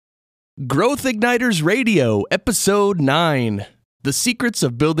Growth Igniters Radio, Episode 9, The Secrets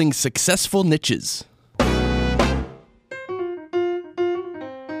of Building Successful Niches.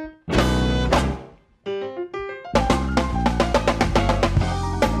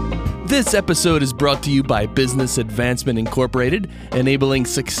 This episode is brought to you by Business Advancement Incorporated, enabling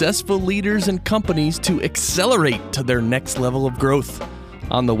successful leaders and companies to accelerate to their next level of growth.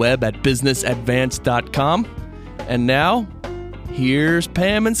 On the web at businessadvance.com. And now, here's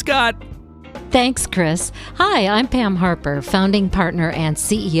Pam and Scott. Thanks, Chris. Hi, I'm Pam Harper, founding partner and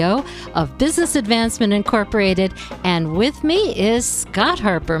CEO of Business Advancement Incorporated, and with me is Scott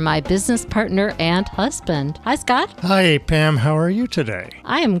Harper, my business partner and husband. Hi, Scott. Hi, Pam. How are you today?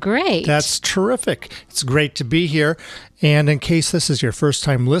 I am great. That's terrific. It's great to be here. And in case this is your first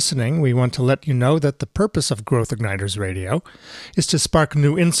time listening, we want to let you know that the purpose of Growth Igniters Radio is to spark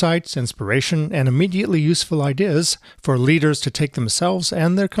new insights, inspiration, and immediately useful ideas for leaders to take themselves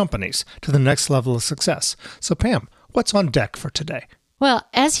and their companies to the next level of success. So, Pam, what's on deck for today? Well,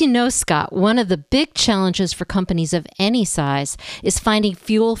 as you know, Scott, one of the big challenges for companies of any size is finding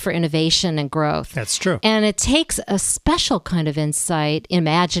fuel for innovation and growth. That's true. And it takes a special kind of insight,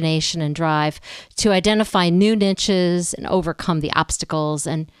 imagination, and drive to identify new niches and overcome the obstacles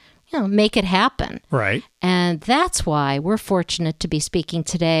and, make it happen. Right. And that's why we're fortunate to be speaking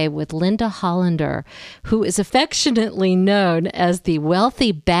today with Linda Hollander, who is affectionately known as the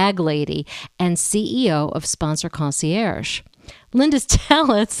Wealthy Bag Lady and CEO of Sponsor Concierge. Linda's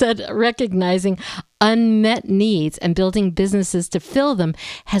talents at recognizing unmet needs and building businesses to fill them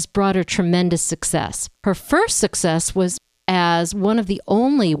has brought her tremendous success. Her first success was as one of the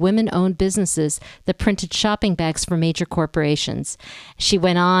only women-owned businesses that printed shopping bags for major corporations. She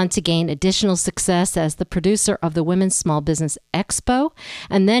went on to gain additional success as the producer of the Women's Small Business Expo,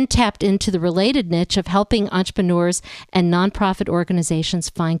 and then tapped into the related niche of helping entrepreneurs and nonprofit organizations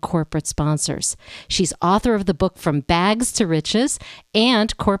find corporate sponsors. She's author of the book From Bags to Riches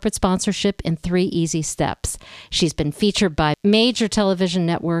and Corporate Sponsorship in 3 Easy Steps. She's been featured by major television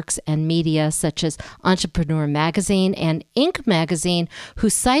networks and media such as Entrepreneur Magazine and Inc. magazine, who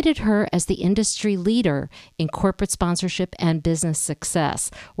cited her as the industry leader in corporate sponsorship and business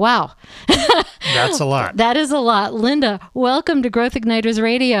success. Wow. That's a lot. That is a lot. Linda, welcome to Growth Igniters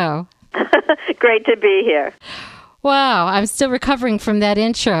Radio. Great to be here. Wow, I'm still recovering from that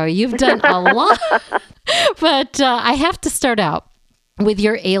intro. You've done a lot. But I have to start out with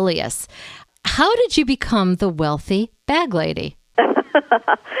your alias. How did you become the Wealthy Bag Lady?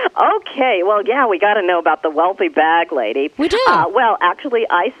 Okay, well, yeah, we got to know about the Wealthy Bag Lady. We do. Well, actually,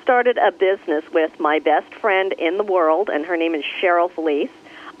 I started a business with my best friend in the world, and her name is Cheryl Felice.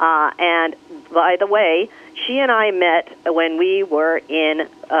 And by the way, she and I met when we were in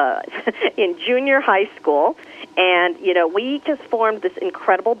junior high school. And, we just formed this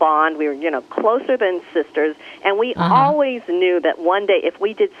incredible bond. We were, closer than sisters. And we always knew that one day if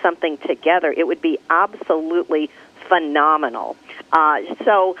we did something together, it would be absolutely phenomenal.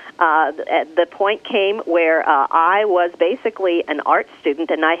 So the point came where I was basically an art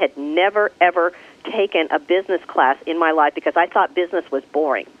student, and I had never, ever taken a business class in my life because I thought business was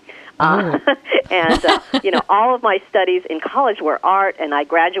boring. And, all of my studies in college were art, and I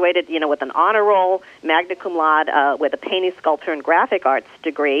graduated, with an honor roll, magna cum laude, with a painting, sculpture, and graphic arts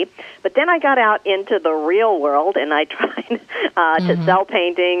degree. But then I got out into the real world, and I tried to sell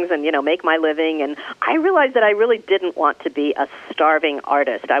paintings and, make my living. And I realized that I really didn't want to be a starving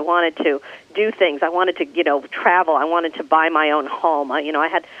artist. I wanted to do things. I wanted to, travel. I wanted to buy my own home.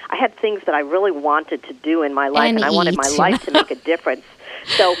 I had things that I really wanted to do in my life, and I wanted my life to make a difference.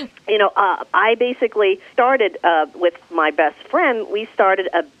 So, I basically started with my best friend. We started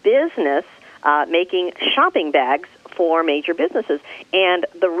a business making shopping bags for major businesses. And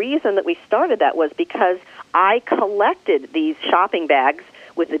the reason that we started that was because I collected these shopping bags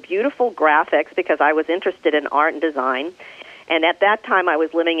with the beautiful graphics because I was interested in art and design. And at that time, I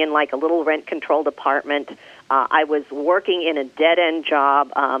was living in like a little rent-controlled apartment. I was working in a dead-end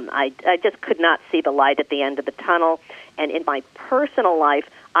job. I just could not see the light at the end of the tunnel. And in my personal life,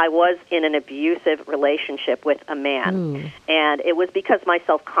 I was in an abusive relationship with a man. And it was because my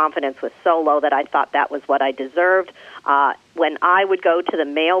self-confidence was so low that I thought that was what I deserved. When I would go to the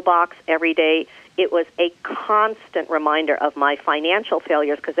mailbox every day, it was a constant reminder of my financial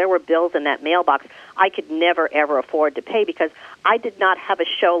failures because there were bills in that mailbox I could never, ever afford to pay because I did not have a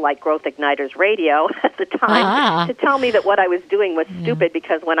show like Growth Igniters Radio at the time to tell me that what I was doing was stupid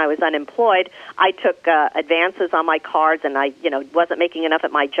because when I was unemployed, I took advances on my cards and I, wasn't making enough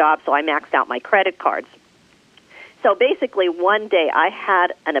at my job, so I maxed out my credit cards. So basically, one day I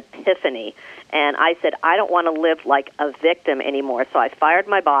had an epiphany, and I said, I don't want to live like a victim anymore. So I fired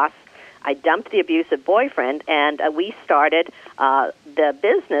my boss. I dumped the abusive boyfriend, and we started the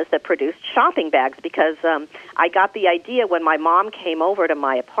business that produced shopping bags because I got the idea when my mom came over to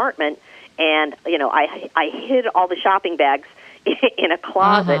my apartment, and I hid all the shopping bags in a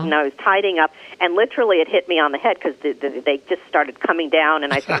closet, and I was tidying up, and literally it hit me on the head because they just started coming down,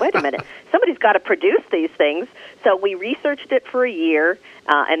 and I said, wait a minute, somebody's got to produce these things. So we researched it for a year,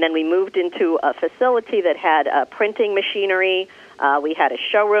 and then we moved into a facility that had printing machinery, we had a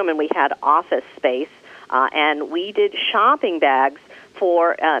showroom, and we had office space, and we did shopping bags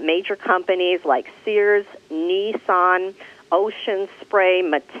for major companies like Sears, Nissan, Ocean Spray,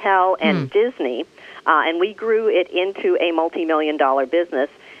 Mattel, and Disney. And we grew it into a multi-million-dollar business.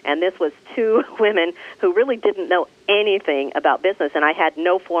 And this was two women who really didn't know anything about business. And I had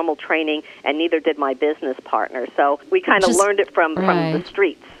no formal training, and neither did my business partner. So we kind of learned it from the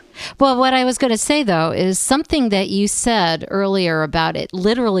streets. Well, what I was going to say, though, is something that you said earlier about it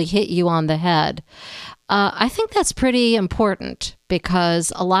literally hit you on the head. I think that's pretty important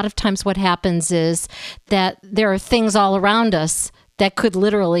because a lot of times what happens is that there are things all around us that could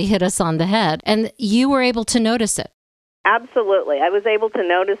literally hit us on the head, and you were able to notice it. Absolutely. I was able to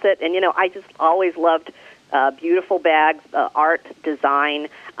notice it, and, I just always loved beautiful bags, art, design,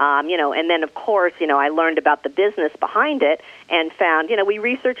 and then, of course, I learned about the business behind it and found, we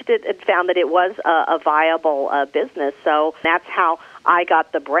researched it and found that it was a viable business. So that's how I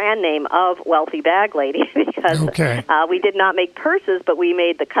got the brand name of Wealthy Bag Lady because we did not make purses, but we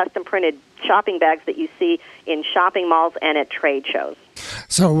made the custom-printed shopping bags that you see in shopping malls and at trade shows.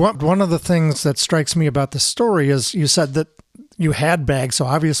 So one of the things that strikes me about the story is you said that you had bags, so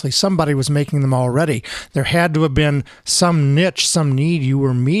obviously somebody was making them already. There had to have been some niche, some need you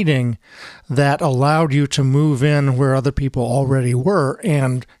were meeting that allowed you to move in where other people already were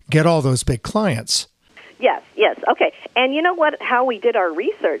and get all those big clients. Yes. Okay. And you know what? How we did our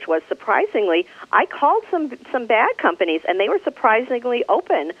research was surprisingly, I called some bag companies, and they were surprisingly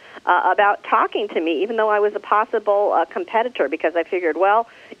open about talking to me, even though I was a possible competitor, because I figured,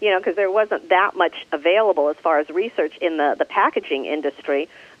 because there wasn't that much available as far as research in the packaging industry.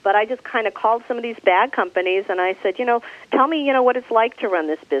 But I just kind of called some of these bag companies, and I said, tell me, what it's like to run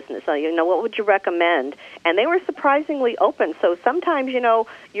this business. What would you recommend? And they were surprisingly open. So sometimes,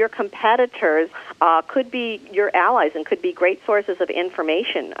 your competitors could be your allies and could be great sources of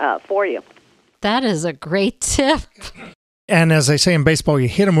information for you. That is a great tip. And as they say in baseball, you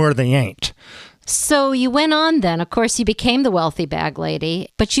hit them where they ain't. So you went on then. Of course, you became the Wealthy Bag Lady,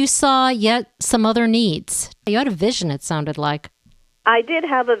 but you saw yet some other needs. You had a vision, it sounded like. I did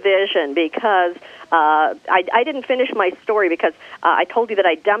have a vision because I didn't finish my story because I told you that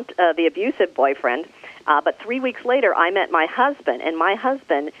I dumped the abusive boyfriend. But 3 weeks later, I met my husband, and my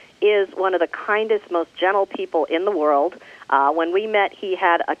husband is one of the kindest, most gentle people in the world. When we met, he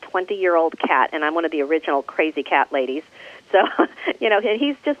had a 20-year-old cat, and I'm one of the original crazy cat ladies. So, and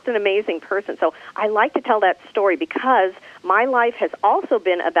he's just an amazing person. So I like to tell that story because my life has also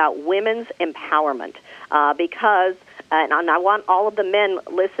been about women's empowerment because and I want all of the men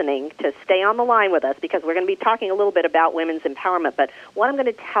listening to stay on the line with us because we're going to be talking a little bit about women's empowerment. But what I'm going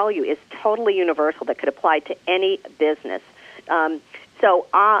to tell you is totally universal that could apply to any business. So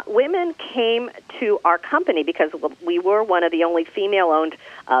women came to our company because we were one of the only female-owned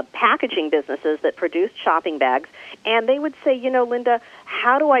packaging businesses that produced shopping bags. And they would say, Linda,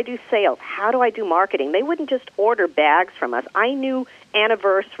 how do I do sales? How do I do marketing? They wouldn't just order bags from us. I knew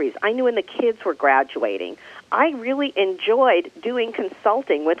anniversaries. I knew when the kids were graduating. I really enjoyed doing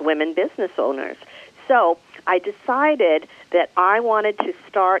consulting with women business owners. So I decided that I wanted to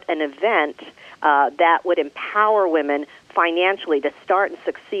start an event that would empower women financially to start and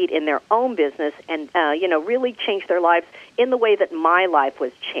succeed in their own business and, really change their lives in the way that my life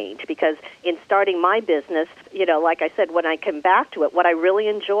was changed. Because in starting my business, like I said, when I came back to it, what I really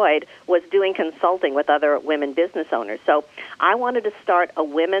enjoyed was doing consulting with other women business owners. So I wanted to start a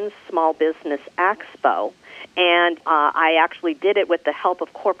women's small business expo. And I actually did it with the help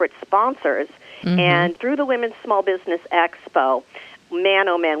of corporate sponsors. Mm-hmm. And through the Women's Small Business Expo, man,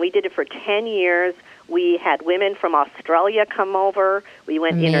 oh man, we did it for 10 years. We had women from Australia come over. We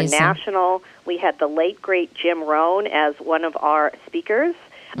went international. We had the late, great Jim Rohn as one of our speakers.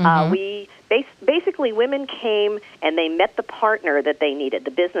 Mm-hmm. Basically, women came and they met the partner that they needed,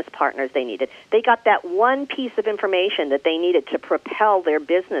 the business partners they needed. They got that one piece of information that they needed to propel their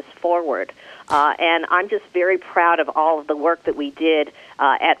business forward. And I'm just very proud of all of the work that we did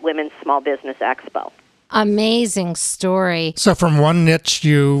at Women's Small Business Expo. Amazing story. So from one niche,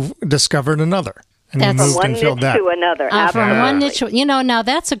 you discovered another. And you moved one and filled niche that. to another. From one Absolutely. niche, now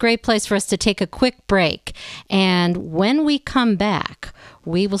that's a great place for us to take a quick break. And when we come back,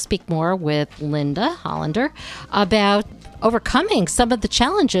 we will speak more with Linda Hollander about overcoming some of the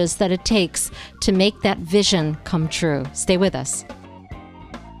challenges that it takes to make that vision come true. Stay with us.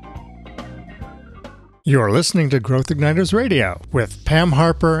 You're listening to Growth Igniters Radio with Pam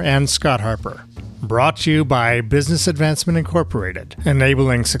Harper and Scott Harper. Brought to you by Business Advancement Incorporated,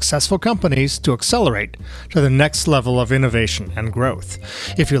 enabling successful companies to accelerate to the next level of innovation and growth.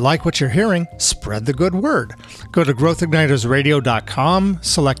 If you like what you're hearing, spread the good word. Go to growthignitersradio.com,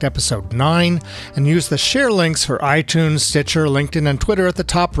 select episode 9, and use the share links for iTunes, Stitcher, LinkedIn, and Twitter at the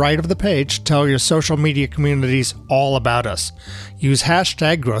top right of the page. Tell your social media communities all about us. Use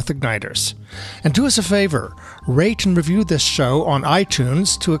hashtag GrowthIgniters. And do us a favor, rate and review this show on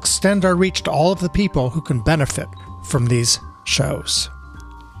iTunes to extend our reach to all of the people who can benefit from these shows.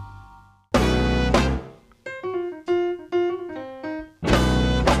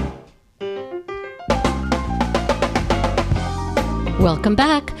 Welcome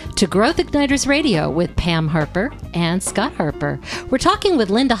back to Growth Igniters Radio with Pam Harper and Scott Harper. We're talking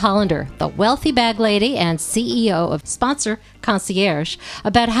with Linda Hollander, the wealthy bag lady and CEO of Sponsor Concierge,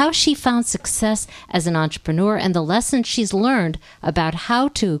 about how she found success as an entrepreneur and the lessons she's learned about how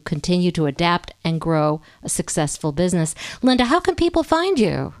to continue to adapt and grow a successful business. Linda, how can people find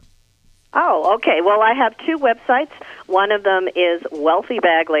you? Oh, okay. Well, I have two websites. One of them is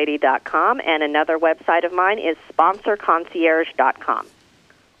wealthybaglady.com, and another website of mine is sponsorconcierge.com.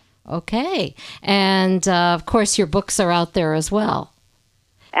 Okay. And, of course, your books are out there as well.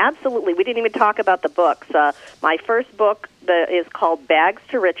 Absolutely. We didn't even talk about the books. My first book is called Bags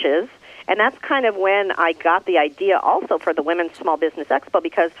to Riches, and that's kind of when I got the idea also for the Women's Small Business Expo,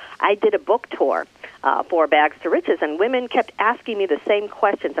 because I did a book tour for Bags to Riches, and women kept asking me the same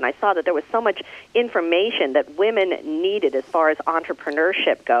questions, and I saw that there was so much information that women needed as far as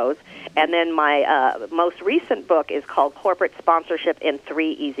entrepreneurship goes. And then my most recent book is called Corporate Sponsorship in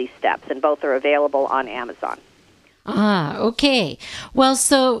 3 Easy Steps, and both are available on Amazon. Ah, okay. Well,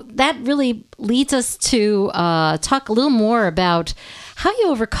 so that really leads us to talk a little more about how you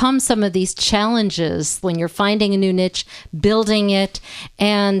overcome some of these challenges when you're finding a new niche, building it.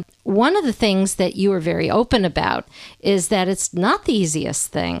 And one of the things that you are very open about is that it's not the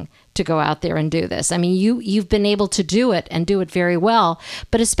easiest thing to go out there and do this. I mean, you've been able to do it and do it very well,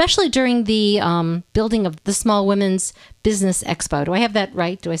 but especially during the building of the Small Women's Business Expo. Do I have that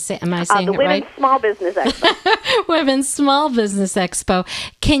right? Am I saying it right? The Women's Small Business Expo. Women's Small Business Expo.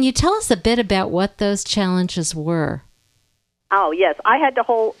 Can you tell us a bit about what those challenges were? Oh, yes. I had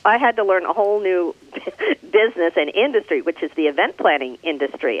to learn a whole new business and industry, which is the event planning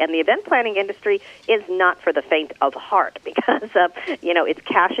industry. And the event planning industry is not for the faint of heart because, it's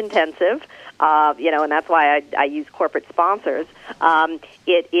cash intensive, and that's why I use corporate sponsors.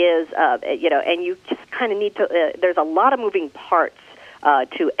 It is, and you just kind of need to, there's a lot of moving parts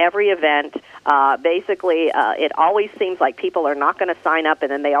to every event. Basically, it always seems like people are not going to sign up,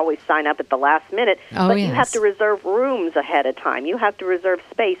 and then they always sign up at the last minute. But yes. You have to reserve rooms ahead of time. You have to reserve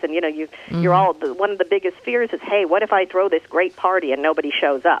space, and you're all. One of the biggest fears is, hey, what if I throw this great party and nobody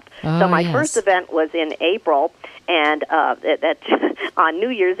shows up? So my first event was in April, and on New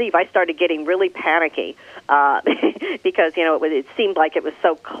Year's Eve, I started getting really panicky because it seemed like it was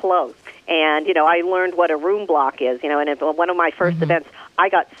so close. And, I learned what a room block is, and at one of my first events, I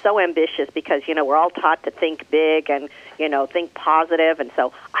got so ambitious because, we're all taught to think big and, think positive. And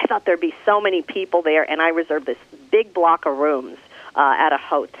so I thought there'd be so many people there, and I reserved this big block of rooms at a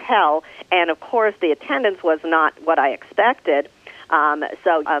hotel. And, of course, the attendance was not what I expected.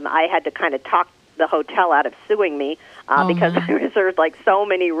 So I had to kind of talk the hotel out of suing me because I reserved like so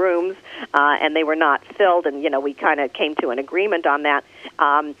many rooms and they were not filled, and we kind of came to an agreement on that.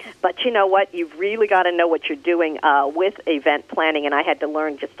 But you know what? You've really got to know what you're doing with event planning, and I had to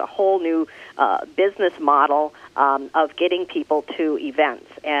learn just a whole new business model of getting people to events.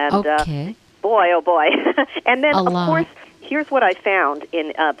 And boy, oh boy! And then of course, here's what I found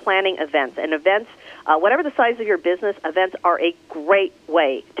in planning events. And events, whatever the size of your business, events are a great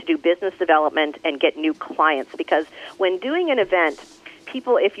way to do business development and get new clients. Because when doing an event,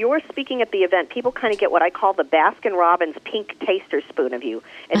 people, if you're speaking at the event, people kind of get what I call the Baskin-Robbins pink taster spoon of you.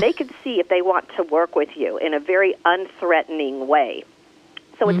 And they can see if they want to work with you in a very unthreatening way.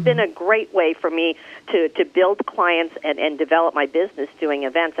 So it's been a great way for me to build clients and develop my business doing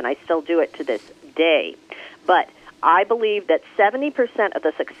events, and I still do it to this day. But I believe that 70% of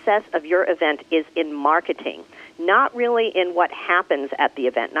the success of your event is in marketing, not really in what happens at the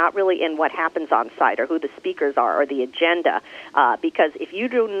event, not really in what happens on site or who the speakers are or the agenda. Because if you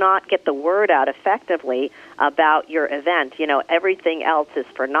do not get the word out effectively about your event, everything else is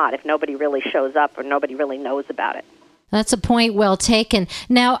for naught if nobody really shows up or nobody really knows about it. That's a point well taken.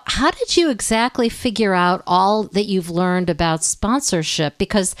 Now, how did you exactly figure out all that you've learned about sponsorship?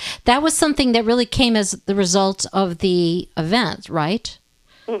 Because that was something that really came as the result of the event, right?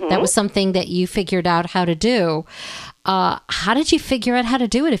 Mm-hmm. That was something that you figured out how to do. How did you figure out how to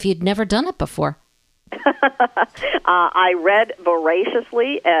do it if you'd never done it before? I read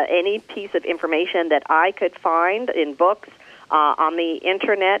voraciously any piece of information that I could find in books, on the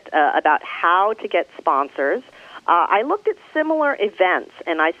internet, about how to get sponsors. I looked at similar events,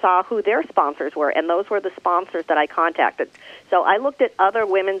 and I saw who their sponsors were, and those were the sponsors that I contacted. So I looked at other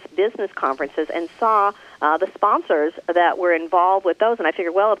women's business conferences and saw the sponsors that were involved with those, and I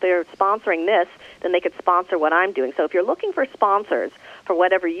figured, well, if they're sponsoring this, then they could sponsor what I'm doing. So if you're looking for sponsors for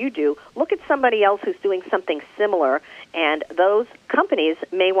whatever you do, look at somebody else who's doing something similar, and those companies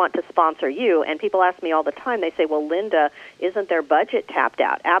may want to sponsor you. And people ask me all the time, they say, well, Linda, isn't their budget tapped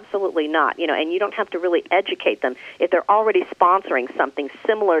out? Absolutely not. And you don't have to really educate them if they're already sponsoring something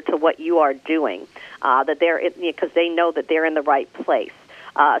similar to what you are doing, that they're, because they know that they're in the right place.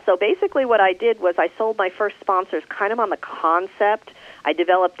 So basically what I did was I sold my first sponsors kind of on the concept. I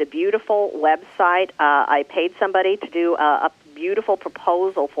developed a beautiful website. I paid somebody to do a beautiful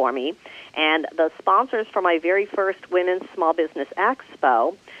proposal for me. And the sponsors for my very first Women's Small Business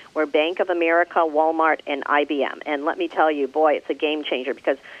Expo were Bank of America, Walmart, and IBM. And let me tell you, boy, it's a game changer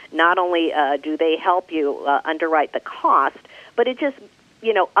because not only do they help you underwrite the cost, but it just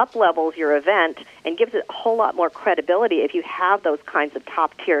up-levels your event and gives it a whole lot more credibility if you have those kinds of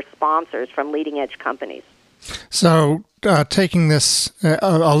top-tier sponsors from leading-edge companies. So taking this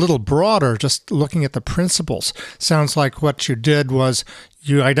a little broader, just looking at the principles, sounds like what you did was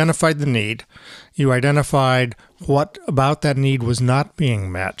you identified the need. You identified what about that need was not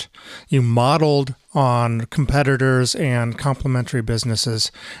being met. You modeled on competitors and complementary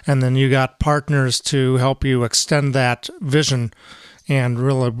businesses, and then you got partners to help you extend that vision and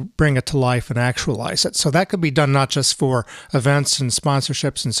really bring it to life and actualize it. So that could be done not just for events and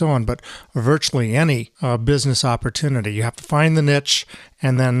sponsorships and so on, but virtually any business opportunity. You have to find the niche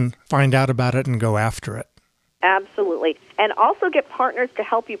and then find out about it and go after it. Absolutely. And also get partners to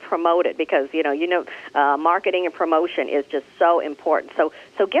help you promote it because, marketing and promotion is just so important. So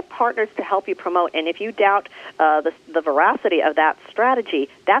get partners to help you promote. And if you doubt the veracity of that strategy,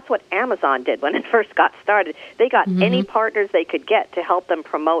 that's what Amazon did when it first got started. They got any partners they could get to help them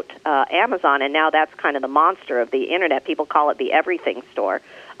promote Amazon, and now that's kind of the monster of the Internet. People call it the everything store,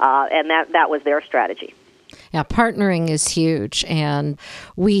 and that was their strategy. Yeah, partnering is huge, and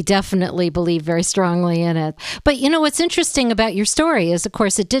we definitely believe very strongly in it. But what's interesting about your story is, of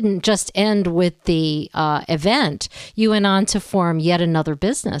course, it didn't just end with the event. You went on to form yet another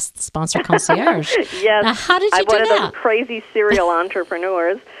business, Sponsor Concierge. Yes, now, how did you do I'm one that? of those crazy serial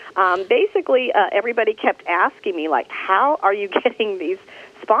entrepreneurs. Basically, everybody kept asking me, like, how are you getting these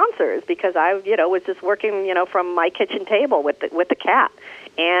sponsors? Because I, was just working, from my kitchen table with the cat.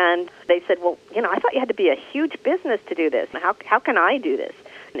 And they said, well, I thought you had to be a huge business to do this. How can I do this?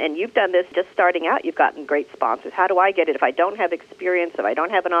 And you've done this just starting out. You've gotten great sponsors. How do I get it if I don't have experience, if I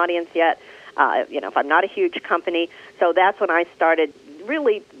don't have an audience yet, if I'm not a huge company? So that's when I started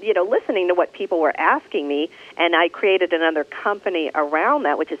really, listening to what people were asking me, and I created another company around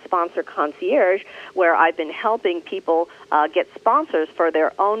that, which is Sponsor Concierge, where I've been helping people get sponsors for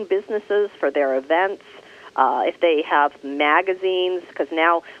their own businesses, for their events, if they have magazines, because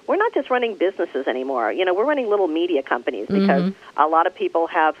now we're not just running businesses anymore. We're running little media companies because a lot of people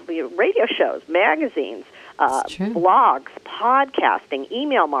have radio shows, magazines, blogs, podcasting,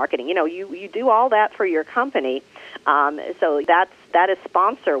 email marketing. You do all that for your company. So that is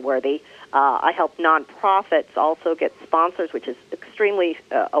sponsor worthy. I help nonprofits also get sponsors, which is extremely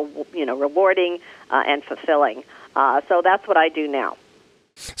rewarding and fulfilling. So that's what I do now.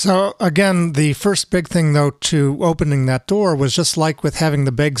 So again, the first big thing, though, to opening that door was just like with having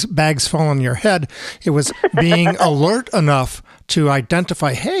the bags fall on your head. It was being alert enough to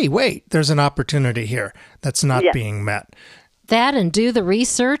identify, hey, wait, there's an opportunity here that's not being met. That and do the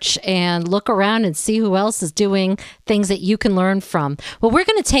research and look around and see who else is doing things that you can learn from. Well, we're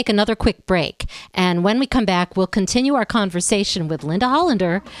going to take another quick break. And when we come back, we'll continue our conversation with Linda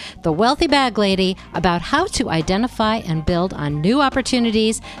Hollander, the wealthy bag lady, about how to identify and build on new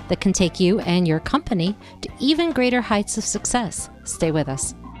opportunities that can take you and your company to even greater heights of success. Stay with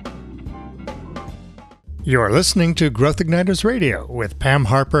us. You're listening to Growth Igniters Radio with Pam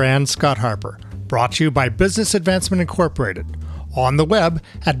Harper and Scott Harper, brought to you by Business Advancement Incorporated, on the web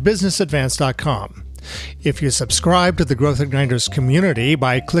at businessadvance.com. If you subscribe to the Growth Igniters community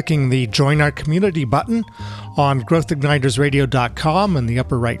by clicking the Join Our Community button on growthignitersradio.com in the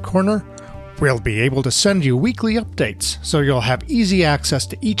upper right corner, we'll be able to send you weekly updates, so you'll have easy access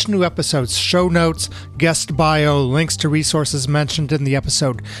to each new episode's show notes, guest bio, links to resources mentioned in the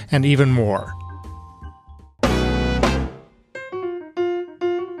episode, and even more.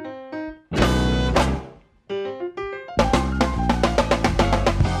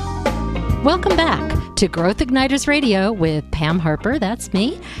 Welcome back to Growth Igniters Radio with Pam Harper, that's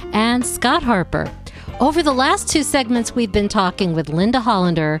me, and Scott Harper. Over the last two segments, we've been talking with Linda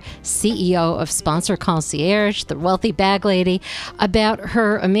Hollander, CEO of Sponsor Concierge, the wealthy bag lady, about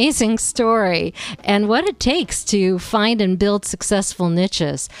her amazing story and what it takes to find and build successful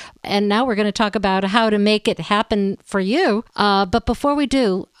niches. And now we're going to talk about how to make it happen for you. But before we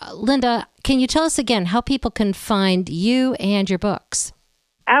do, Linda, can you tell us again how people can find you and your books?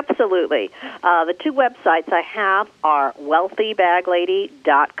 Absolutely. The two websites I have are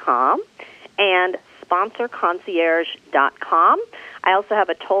wealthybaglady.com and sponsorconcierge.com. I also have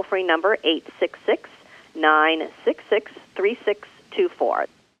a toll-free number, 866-966-3624.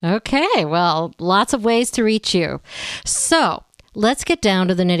 Okay, well, lots of ways to reach you. So let's get down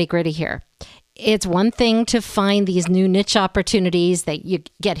to the nitty-gritty here. It's one thing to find these new niche opportunities that you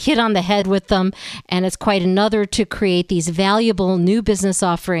get hit on the head with them, and it's quite another to create these valuable new business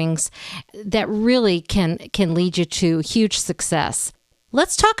offerings that really can lead you to huge success.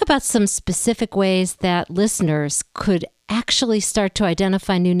 Let's talk about some specific ways that listeners could actually start to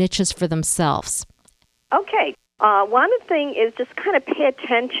identify new niches for themselves. Okay. One thing is just kind of pay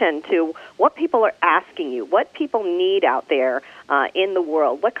attention to what people are asking you, what people need out there in the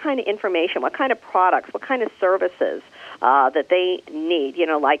world, what kind of information, what kind of products, what kind of services that they need.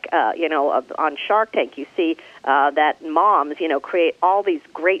 On Shark Tank, you see that moms, create all these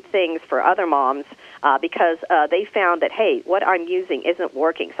great things for other moms because they found that, hey, what I'm using isn't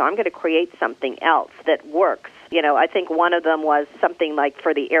working, so I'm going to create something else that works. I think one of them was something like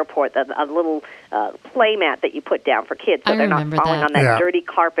for the airport, a little play mat that you put down for kids so they're not falling on that dirty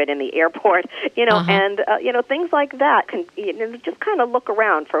carpet in the airport, and things like that. Can just kind of look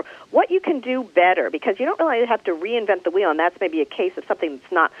around for what you can do better, because you don't really have to reinvent the wheel, and that's maybe a case of something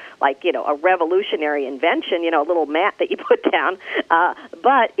that's not like, a revolutionary invention, a little mat that you put down,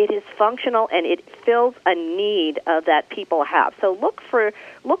 but it is functional and it fills a need that people have. So look for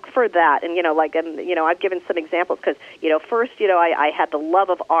that, and I've given some examples because first I had the love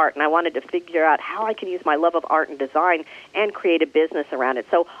of art, and I wanted to figure out how I can use my love of art and design and create a business around it.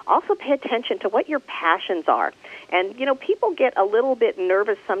 So also pay attention to what your passions are, and people get a little bit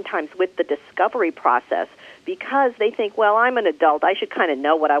nervous sometimes with the discovery process because they think, well, I'm an adult, I should kind of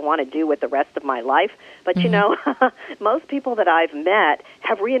know what I want to do with the rest of my life. But most people that I've met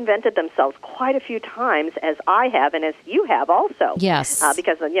have reinvented themselves quite a few times, as I have and as you have also. Yes.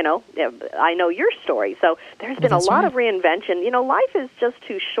 Because, I know your story. So there's been a lot of reinvention. Life is just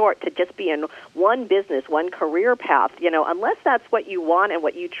too short to just be in one business, one career path. Unless that's what you want and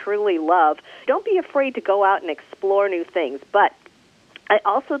what you truly love, don't be afraid to go out and explore new things. But I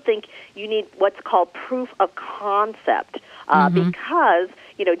also think you need what's called proof of concept, because,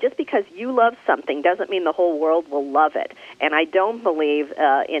 just because you love something doesn't mean the whole world will love it. And I don't believe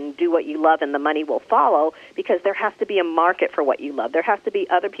in do what you love and the money will follow, because there has to be a market for what you love. There has to be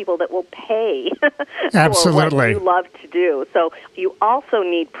other people that will pay for what you love to do. So you also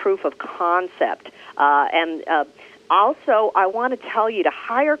need proof of concept. Also, I want to tell you to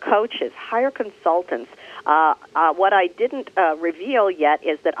hire coaches, hire consultants. What I didn't reveal yet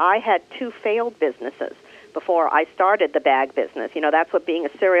is that I had 2 failed businesses before I started the bag business. That's what being a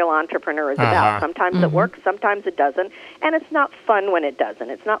serial entrepreneur is about. Sometimes it works, sometimes it doesn't, and it's not fun when it doesn't.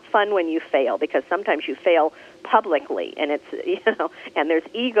 It's not fun when you fail, because sometimes you fail publicly, and it's and there's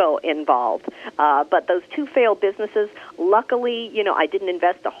ego involved. But those 2 failed businesses, luckily, I didn't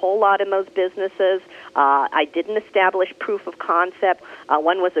invest a whole lot in those businesses. I didn't establish proof of concept.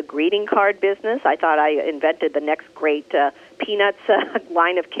 One was a greeting card business. I thought I invented the next great Peanuts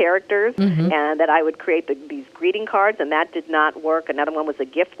line of characters, and that I would create these greeting cards, and that did not work. Another one was a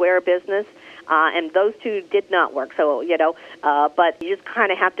giftware business. And those 2 did not work. So, but you just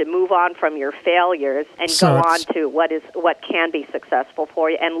kind of have to move on from your failures and go on to what can be successful for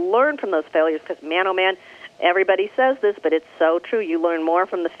you, and learn from those failures, because, man, oh, man, everybody says this, but it's so true. You learn more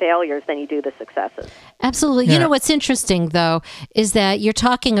from the failures than you do the successes. Absolutely. Yeah. You know, what's interesting, though, is that you're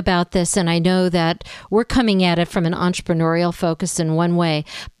talking about this, and I know that we're coming at it from an entrepreneurial focus in one way.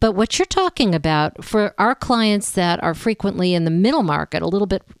 But what you're talking about for our clients that are frequently in the middle market, a little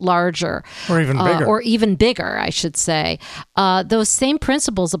bit larger, Or even bigger. I should say, those same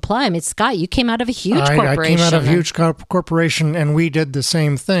principles apply. I mean, Scott, you came out of a huge corporation. I came out of a huge corporation, and we did the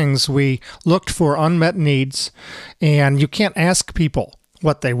same things. We looked for unmet needs, and you can't ask people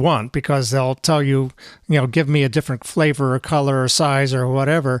what they want because they'll tell you, give me a different flavor or color or size or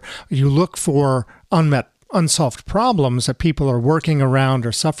whatever. You look for unsolved problems that people are working around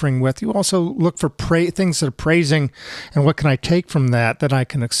or suffering with. You also look for things that are praising, and what can I take from that I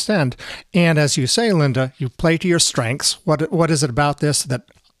can extend. And as you say, Linda, you play to your strengths. What is it about this that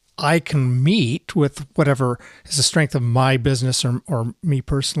I can meet with whatever is the strength of my business or me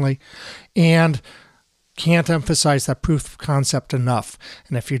personally? And can't emphasize that proof of concept enough.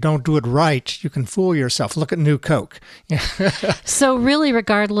 And if you don't do it right, you can fool yourself. Look at New Coke. So really,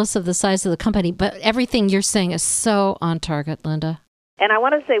 regardless of the size of the company, but everything you're saying is so on target, Linda. And I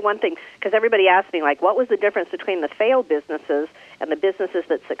want to say one thing, because everybody asked me, what was the difference between the failed businesses and the businesses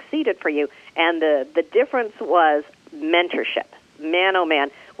that succeeded for you? And the difference was mentorship. Man, oh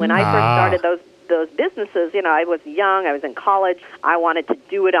man. When I first started those businesses, I was young, I was in college, I wanted to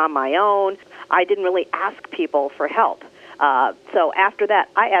do it on my own. I didn't really ask people for help. So after that,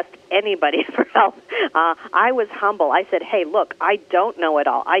 I asked anybody for help. I was humble. I said, hey, look, I don't know it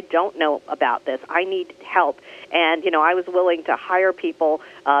all. I don't know about this. I need help. And, I was willing to hire people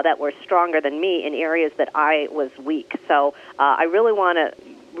that were stronger than me in areas that I was weak. So I really want to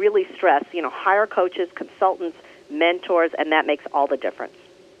really stress, hire coaches, consultants, mentors, and that makes all the difference.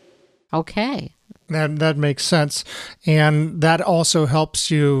 Okay. That makes sense. And that also helps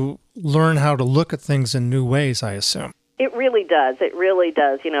you learn how to look at things in new ways, I assume. It really does. It really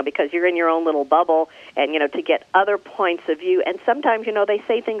does, because you're in your own little bubble and, to get other points of view. And sometimes, they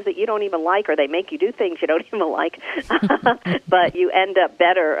say things that you don't even like, or they make you do things you don't even like, but you end up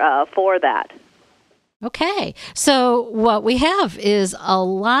better for that. Okay, so what we have is a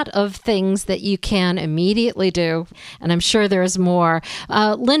lot of things that you can immediately do, and I'm sure there's more.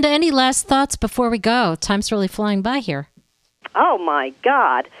 Linda, any last thoughts before we go? Time's really flying by here. Oh, my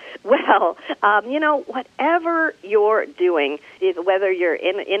God. Well, whatever you're doing, whether you're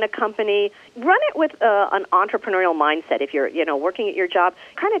in a company, run it with an entrepreneurial mindset. If you're, working at your job,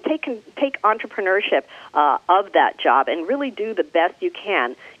 kind of take entrepreneurship of that job and really do the best you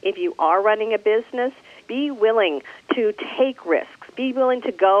can. If you are running a business, be willing to take risks. Be willing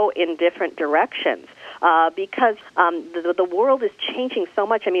to go in different directions. Because the world is changing so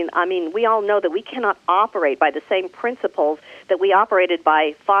much. I mean, we all know that we cannot operate by the same principles that we operated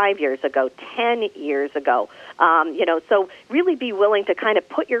by 5 years ago, 10 years ago. So really be willing to kind of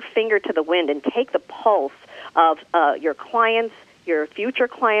put your finger to the wind and take the pulse of your clients, your future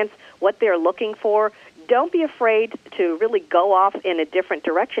clients, what they're looking for. Don't be afraid to really go off in a different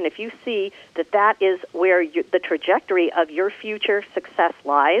direction if you see that is where the trajectory of your future success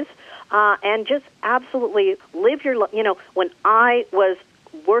lies. And just absolutely live your, when I was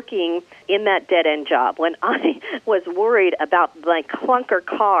working in that dead-end job, when I was worried about my clunker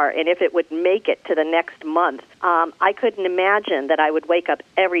car and if it would make it to the next month, I couldn't imagine that I would wake up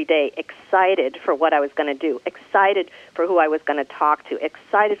every day excited for what I was going to do, excited for who I was going to talk to,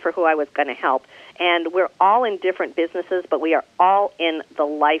 excited for who I was going to help. And we're all in different businesses, but we are all in the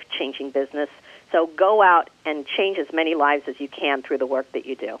life-changing business. So go out and change as many lives as you can through the work that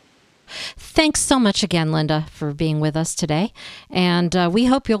you do. Thanks so much again, Linda, for being with us today. And we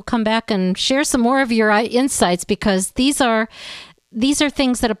hope you'll come back and share some more of your insights, because these are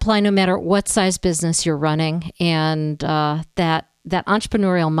things that apply no matter what size business you're running. And that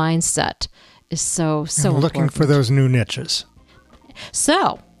entrepreneurial mindset is so important. Looking for those new niches.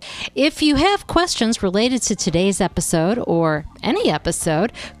 So, if you have questions related to today's episode or any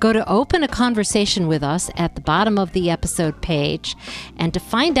episode, go to Open a Conversation with Us at the bottom of the episode page. And to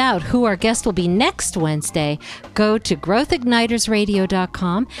find out who our guest will be next Wednesday, go to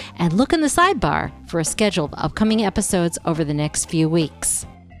growthignitersradio.com and look in the sidebar for a schedule of upcoming episodes over the next few weeks.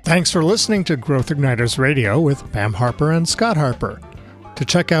 Thanks for listening to Growth Igniters Radio with Pam Harper and Scott Harper. To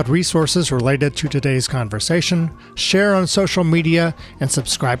check out resources related to today's conversation, share on social media, and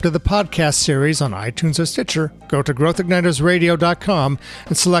subscribe to the podcast series on iTunes or Stitcher, go to growthignitersradio.com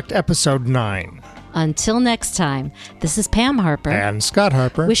and select episode 9. Until next time, this is Pam Harper and Scott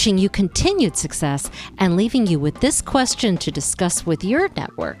Harper, wishing you continued success and leaving you with this question to discuss with your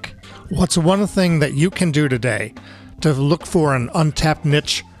network. What's one thing that you can do today to look for an untapped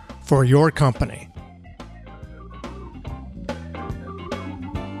niche for your company?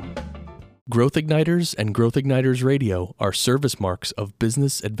 Growth Igniters and Growth Igniters Radio are service marks of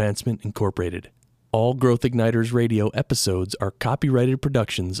Business Advancement Incorporated. All Growth Igniters Radio episodes are copyrighted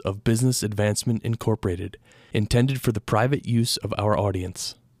productions of Business Advancement Incorporated, intended for the private use of our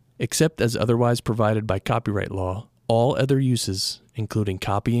audience. Except as otherwise provided by copyright law, all other uses, including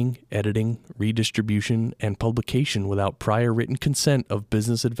copying, editing, redistribution, and publication without prior written consent of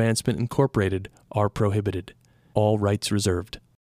Business Advancement Incorporated, are prohibited. All rights reserved.